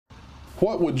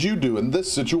What would you do in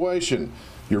this situation?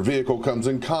 Your vehicle comes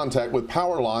in contact with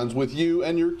power lines with you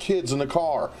and your kids in the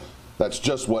car. That's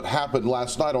just what happened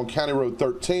last night on County Road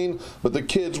 13, but the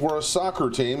kids were a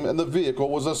soccer team and the vehicle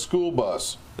was a school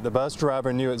bus. The bus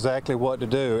driver knew exactly what to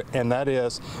do, and that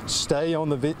is stay in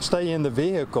the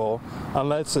vehicle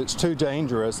unless it's too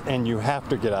dangerous and you have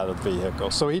to get out of the vehicle.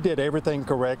 So he did everything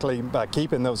correctly by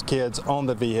keeping those kids on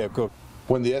the vehicle.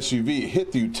 When the SUV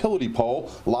hit the utility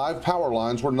pole, live power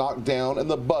lines were knocked down and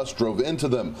the bus drove into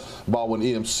them. Baldwin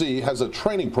EMC has a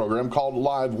training program called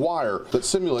Live Wire that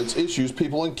simulates issues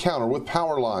people encounter with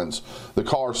power lines. The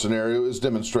car scenario is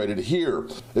demonstrated here.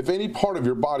 If any part of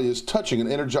your body is touching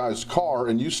an energized car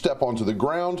and you step onto the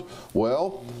ground,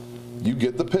 well, you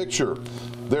get the picture.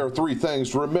 There are 3 things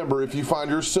to remember if you find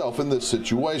yourself in this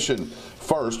situation.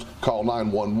 First, call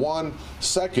 911.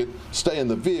 Second, stay in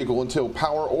the vehicle until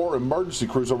power or emergency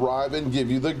crews arrive and give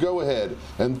you the go-ahead.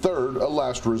 And third, a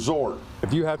last resort.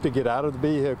 If you have to get out of the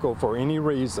vehicle for any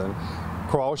reason,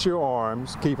 cross your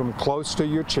arms, keep them close to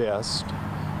your chest,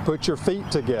 put your feet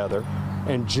together,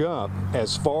 and jump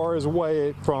as far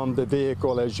away from the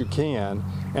vehicle as you can,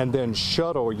 and then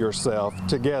shuttle yourself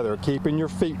together, keeping your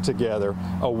feet together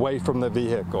away from the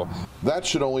vehicle. That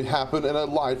should only happen in a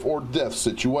life or death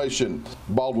situation.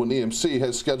 Baldwin EMC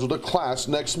has scheduled a class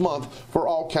next month for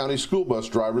all county school bus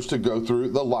drivers to go through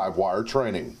the live wire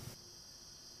training.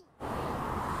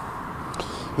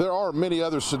 There are many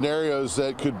other scenarios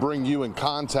that could bring you in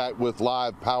contact with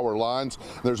live power lines.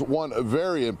 There's one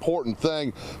very important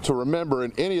thing to remember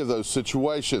in any of those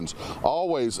situations.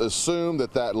 Always assume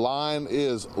that that line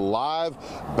is live,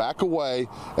 back away,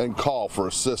 and call for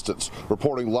assistance.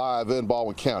 Reporting live in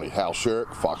Baldwin County, Hal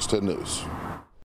Sherrick, Fox 10 News.